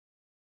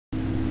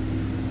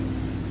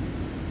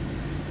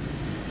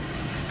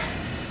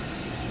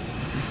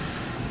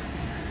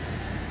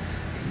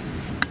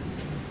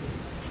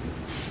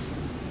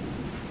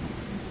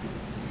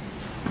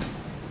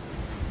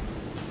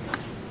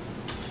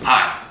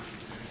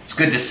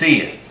good to see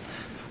you.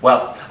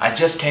 Well, I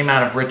just came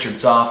out of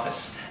Richard's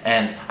office,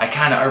 and I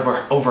kind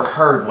of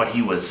overheard what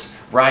he was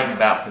writing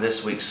about for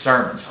this week's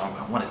sermon, so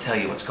I want to tell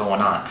you what's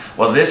going on.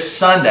 Well, this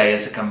Sunday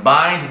is a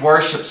combined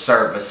worship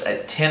service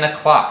at 10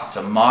 o'clock. It's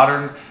a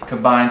modern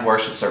combined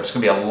worship service. It's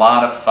going to be a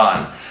lot of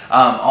fun.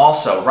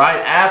 Also, right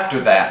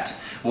after that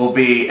will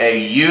be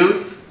a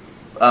youth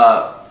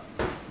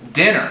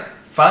dinner,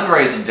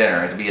 fundraising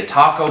dinner. It'll be a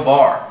taco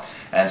bar.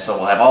 And so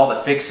we'll have all the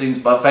fixings,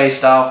 buffet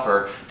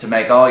style, to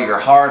make all your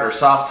hard or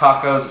soft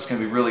tacos. It's going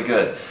to be really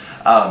good.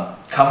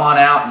 Come on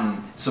out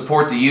and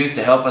support the youth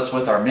to help us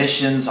with our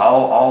missions,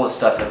 all the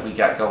stuff that we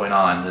got going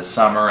on this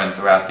summer and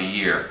throughout the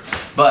year.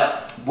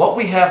 But what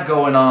we have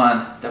going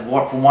on,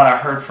 from what I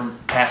heard from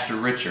Pastor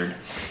Richard,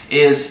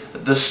 is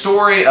the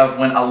story of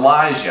when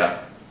Elijah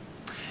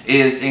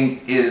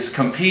is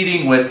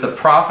competing with the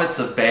prophets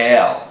of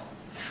Baal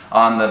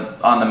on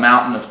the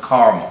mountain of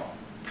Carmel.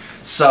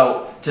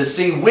 So to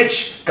see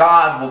which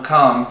God will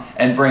come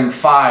and bring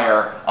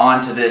fire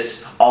onto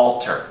this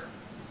altar.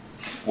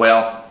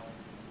 Well,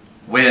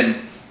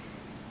 when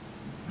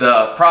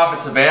the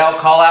prophets of Baal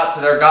call out to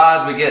their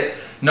God, we get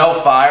no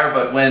fire,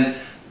 but when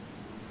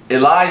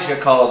Elijah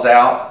calls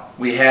out,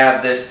 we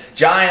have this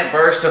giant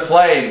burst of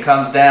flame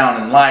comes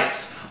down and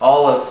lights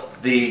all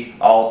of the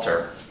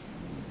altar.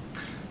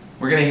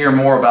 We're going to hear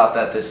more about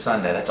that this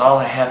Sunday. That's all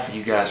I have for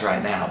you guys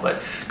right now.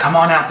 But come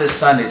on out this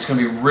Sunday. It's going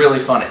to be really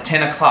fun. At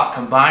 10 o'clock,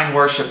 combined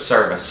worship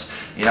service.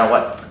 You know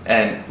what?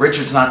 And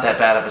Richard's not that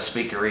bad of a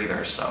speaker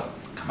either, so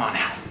come on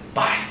out.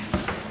 Bye.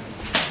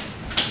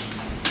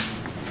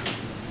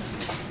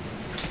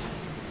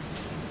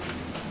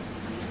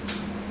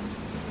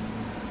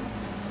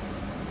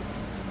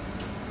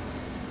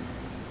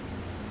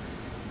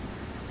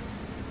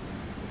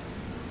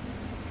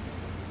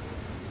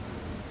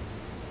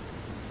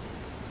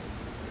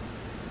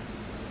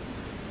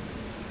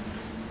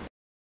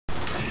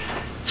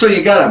 So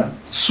you got a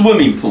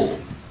swimming pool.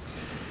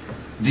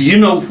 Do you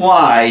know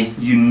why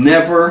you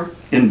never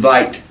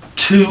invite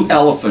two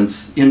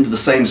elephants into the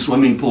same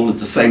swimming pool at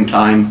the same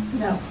time?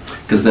 No.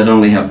 Because they'd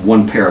only have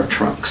one pair of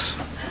trunks.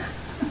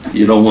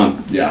 You don't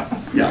want, yeah.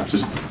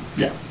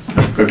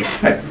 Okay,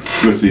 hey,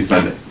 we'll see you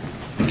Sunday.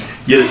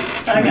 Get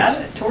it? I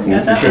got it. Tori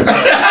got that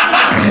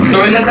one.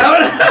 Tori got that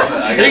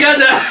one? You got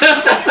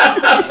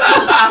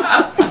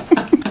that?